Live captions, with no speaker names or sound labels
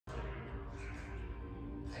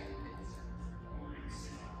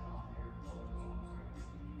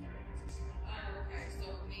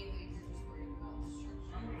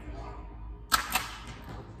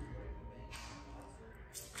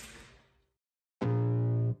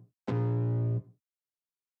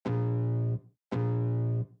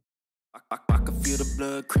can feel the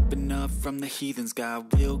blood creeping up from the heathens.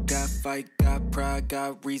 Got will, got fight, got pride,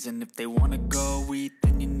 got reason. If they wanna go eat,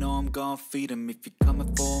 then you know I'm gonna feed them. If you're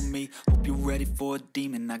coming for me, hope you're ready for a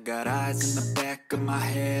demon. I got eyes in the back of my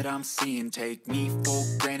head, I'm seeing. Take me for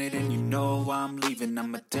granted and you know I'm leaving.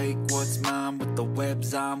 I'ma take what's mine with the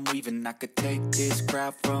webs I'm weaving. I could take this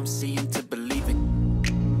crowd from seeing to believing.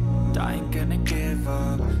 I ain't gonna give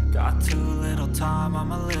up, got too little time,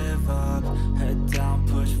 I'ma live up. Head down,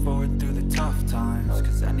 push forward through the tough times,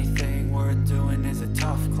 cause anything worth doing is a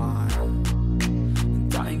tough climb.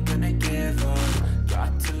 And I ain't gonna give up,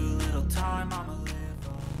 got too little time, I'ma live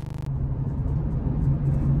up.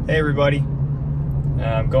 Hey everybody,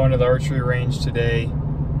 I'm going to the archery range today,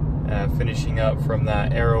 finishing up from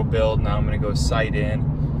that arrow build. Now I'm gonna go sight in.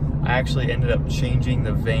 I actually ended up changing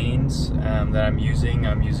the vanes that I'm using.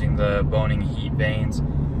 I'm using the boning heat vanes.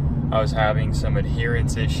 I was having some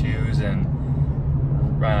adherence issues and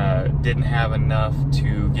didn't have enough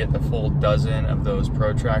to get the full dozen of those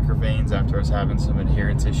ProTracker vanes after I was having some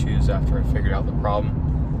adherence issues after I figured out the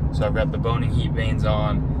problem. So I've got the boning heat vanes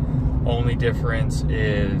on. Only difference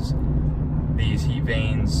is these heat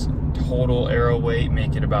vanes total arrow weight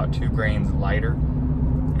make it about 2 grains lighter.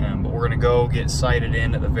 But we're gonna go get sighted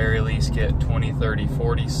in, at the very least get 20, 30,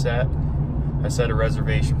 40 set. I set a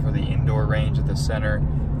reservation for the indoor range at the center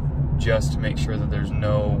just to make sure that there's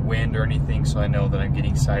no wind or anything, so I know that I'm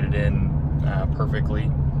getting sighted in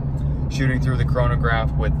perfectly. Shooting through the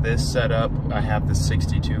chronograph with this setup, I have the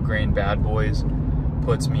 62 grain bad boys,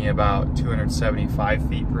 puts me about 275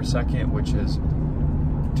 feet per second, which is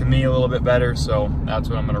to me a little bit better, so that's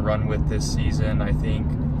what I'm gonna run with this season. I think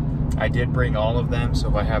I did bring all of them, so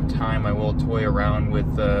if I have time I will toy around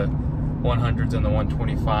with the 100s and the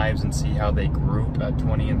 125s and see how they group at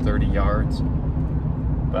 20 and 30 yards.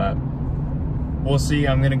 But we'll see.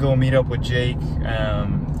 I'm gonna go meet up with Jake.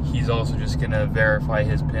 He's also just gonna verify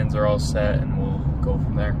his pins are all set and we'll go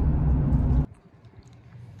from there.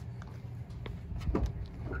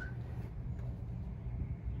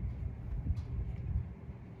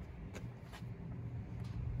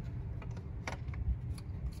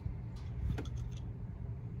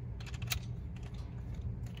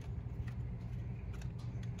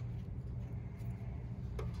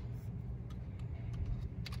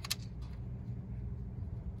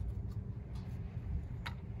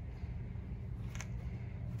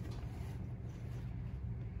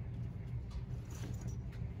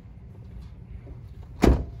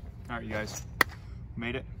 All right, you guys,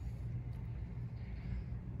 made it.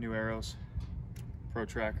 New arrows,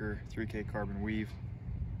 ProTracker 3K carbon weave.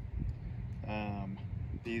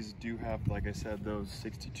 These do have, like I said, those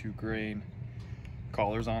 62 grain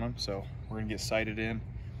collars on them, so we're gonna get sighted in.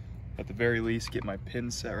 At the very least, get my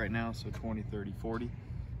pins set right now, so 20, 30, 40,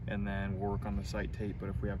 and then we'll work on the sight tape, but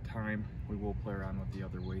if we have time, we will play around with the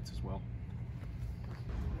other weights as well.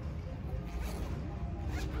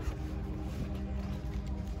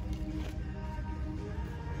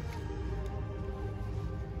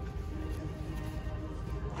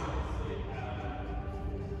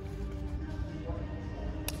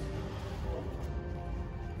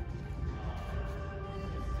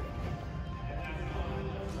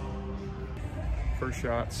 First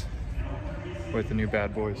shots with the new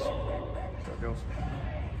bad boys. There it goes.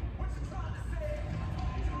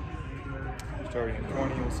 Starting at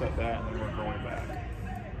 20, we'll set that, and then we're going back.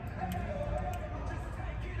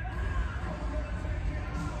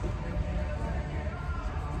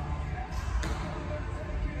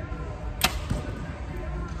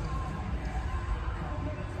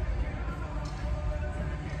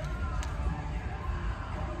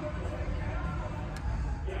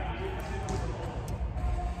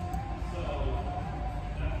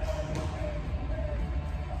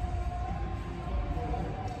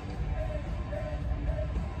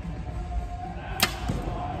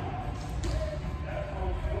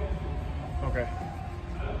 Okay.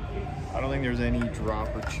 I don't think there's any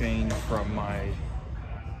drop or change from my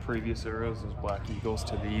previous arrows, those Black Eagles,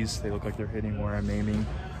 to these. They look like they're hitting where I'm aiming.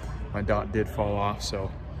 My dot did fall off,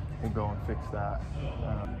 so we'll go and fix that.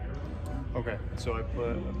 Okay, so I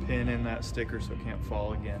put a pin in that sticker so it can't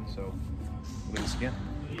fall again, so we'll do this again.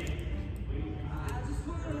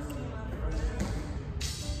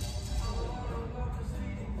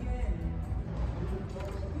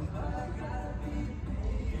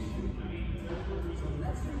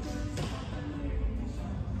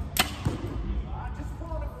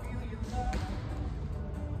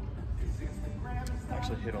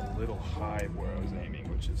 Actually hit a little high where I was aiming,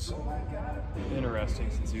 which is interesting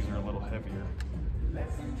since these are a little heavier.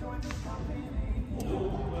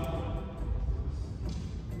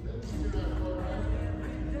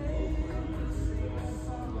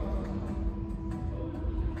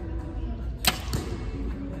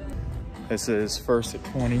 This is first at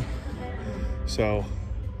 20. So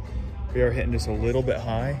we are hitting just a little bit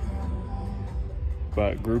high,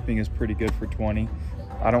 but grouping is pretty good for 20.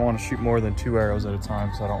 I don't want to shoot more than 2 arrows at a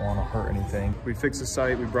time, so I don't want to hurt anything. We fixed the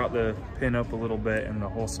sight, we brought the pin up a little bit and the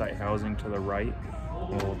whole sight housing to the right.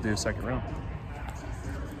 We'll do a second round.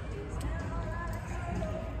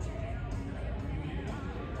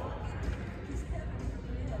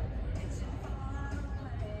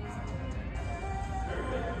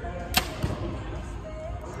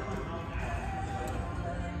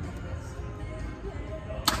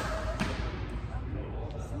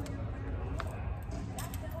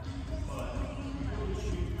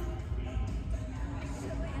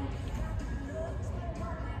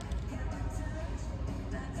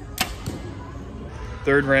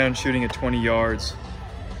 Third round, shooting at 20 yards.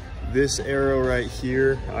 This arrow right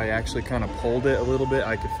here, I actually kind of pulled it a little bit.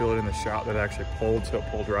 I could feel it in the shot that I actually pulled, so it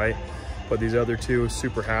pulled right. But these other two,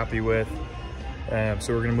 super happy with.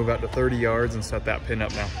 So we're gonna move out to 30 yards and set that pin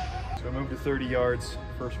up now. So I moved to 30 yards,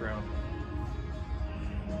 first round.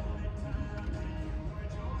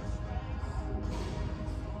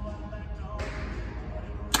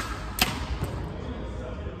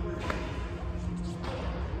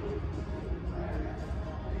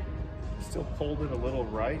 Still pulled it a little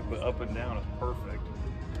right, but up and down is perfect.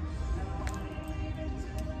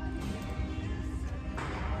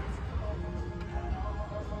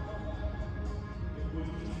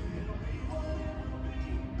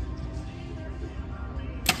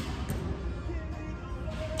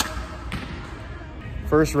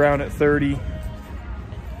 First round at 30.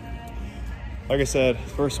 Like I said,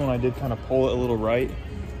 first one I did kind of pull it a little right,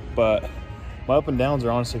 but my up and downs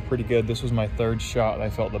are honestly pretty good. This was my third shot that I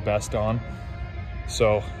felt the best on.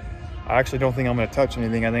 So I actually don't think I'm gonna touch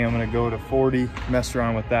anything. I think I'm gonna go to 40, mess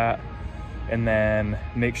around with that, and then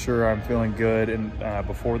make sure I'm feeling good and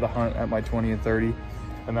before the hunt at my 20 and 30.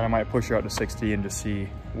 And then I might push her out to 60 and just see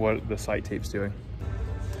what the sight tape's doing.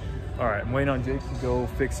 All right, I'm waiting on Jake to go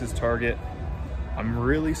fix his target. I'm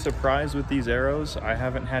really surprised with these arrows. I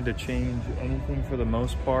haven't had to change anything for the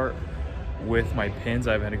most part with my pins.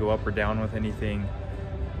 I haven't had to go up or down with anything.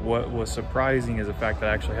 What was surprising is the fact that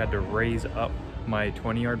I actually had to raise up my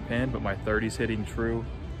 20-yard pin, but my 30's hitting true.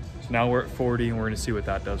 So now we're at 40 and we're gonna see what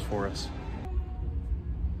that does for us.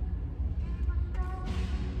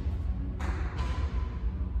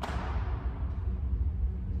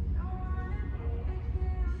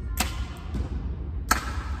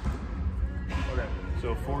 Okay,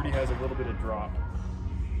 so 40 has a little bit of drop.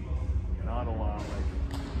 Not a lot, like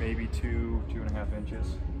maybe 2.5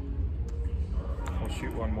 inches. We'll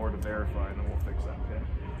shoot one more to verify and then we'll fix that pin.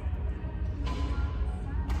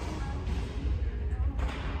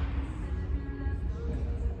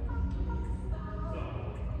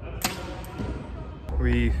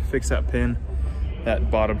 We fixed that pin. That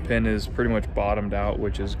bottom pin is pretty much bottomed out,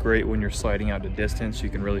 which is great when you're sliding out to distance. You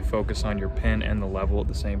can really focus on your pin and the level at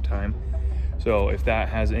the same time. So if that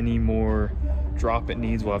has any more drop it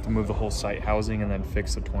needs, we'll have to move the whole sight housing and then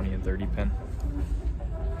fix the 20 and 30 pin.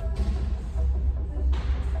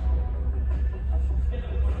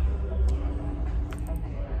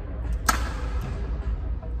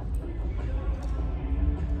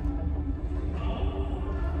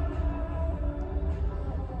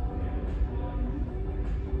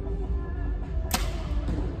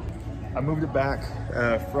 I moved it back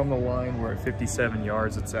from the line. We're at 57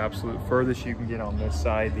 yards. It's the absolute furthest you can get on this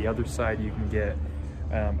side. The other side you can get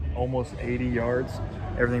almost 80 yards.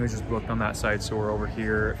 Everything was just booked on that side, so we're over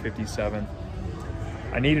here at 57.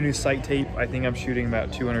 I need a new sight tape. I think I'm shooting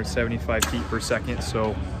about 275 feet per second,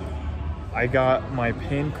 so I got my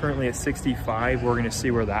pin currently at 65. We're gonna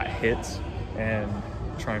see where that hits and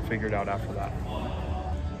try and figure it out after that.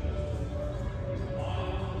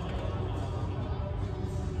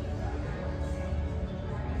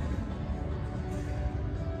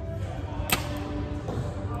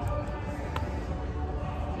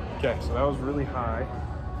 Okay, so that was really high.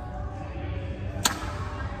 So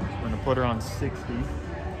we're gonna put her on 60.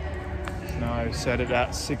 So now I've set it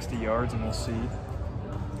at 60 yards and we'll see. I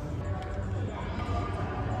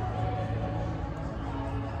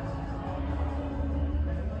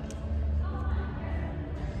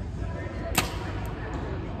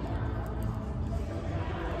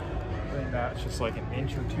think that's just like an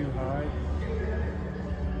inch or two high.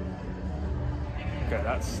 Okay,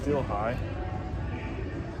 that's still high.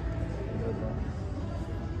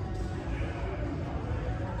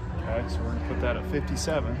 Okay, so we're gonna put that at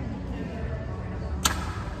 57.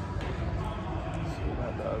 See what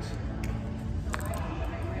that does.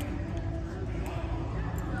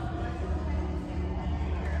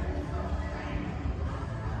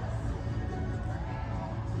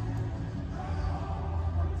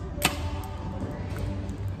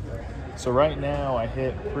 So right now I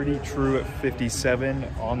hit pretty true at 57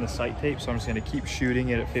 on the sight tape, so I'm just going to keep shooting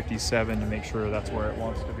it at 57 to make sure that's where it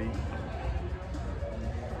wants to be.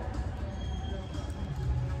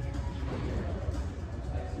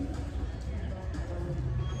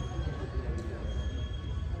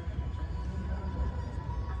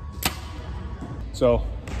 So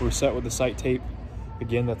we're set with the sight tape.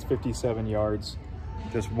 Again, that's 57 yards.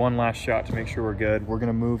 Just one last shot to make sure we're good. We're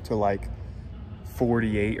gonna move to like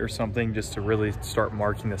 48 or something just to really start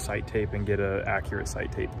marking the sight tape and get an accurate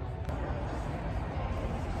sight tape.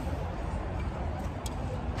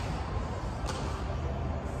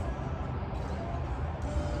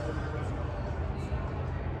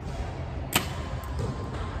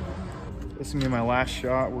 This is gonna be my last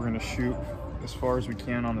shot. We're gonna shoot as far as we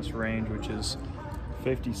can on this range, which is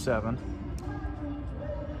 57.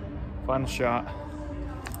 Final shot.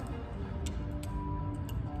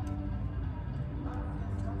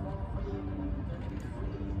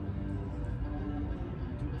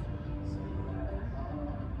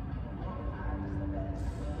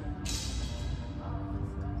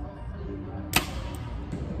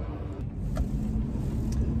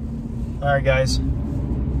 All right, guys.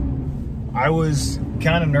 I was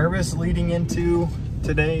kind of nervous leading into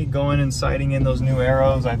today, going and sighting in those new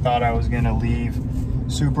arrows. I thought I was gonna leave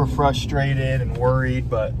super frustrated and worried,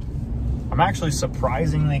 but I'm actually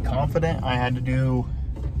surprisingly confident. I had to do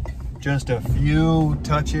just a few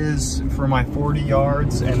touches for my 40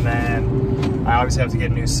 yards, and then I obviously have to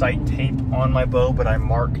get new sight tape on my bow, but I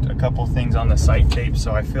marked a couple things on the sight tape,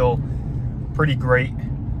 so I feel pretty great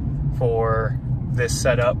for this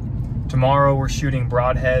setup. Tomorrow we're shooting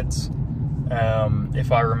broadheads.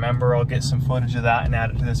 If I remember, I'll get some footage of that and add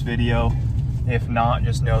it to this video. If not,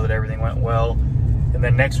 just know that everything went well. And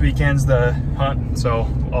then next weekend's the hunt, so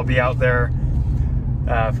I'll be out there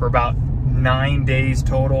for about 9 days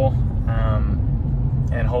total,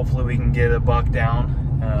 and hopefully we can get a buck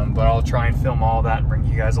down, but I'll try and film all that and bring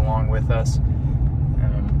you guys along with us.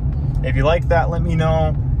 If you like that, let me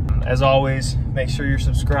know. As always, make sure you're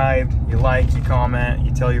subscribed, you like, you comment,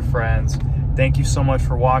 you tell your friends. Thank you so much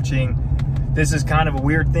for watching. This is kind of a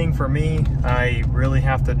weird thing for me. I really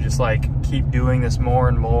have to just like keep doing this more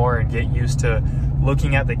and more and get used to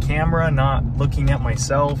looking at the camera, not looking at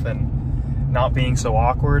myself, and not being so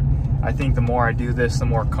awkward. I think the more I do this, the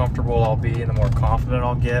more comfortable I'll be and the more confident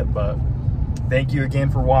I'll get. But thank you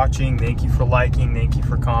again for watching. Thank you for liking. Thank you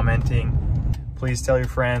for commenting. Please tell your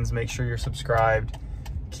friends, make sure you're subscribed.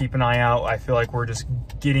 Keep an eye out. I feel like we're just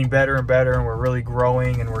getting better and better, and we're really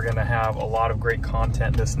growing, and we're gonna have a lot of great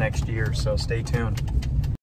content this next year, so stay tuned.